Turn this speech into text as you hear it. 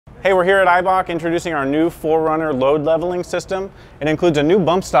Hey, we're here at Eibach introducing our new 4Runner load leveling system. It includes a new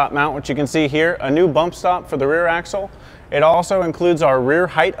bump stop mount, which you can see here, a new bump stop for the rear axle. It also includes our rear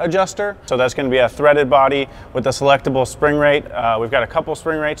height adjuster. So that's going to be a threaded body with a selectable spring rate. We've got a couple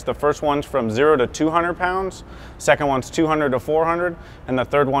spring rates. The first one's from 0 to 200 pounds. Second one's 200 to 400. And the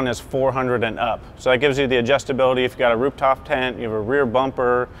third one is 400 and up. So that gives you the adjustability. If you've got a rooftop tent, you have a rear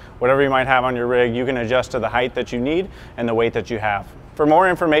bumper, whatever you might have on your rig, you can adjust to the height that you need and the weight that you have. For more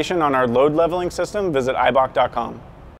information on our load leveling system, visit eibach.com.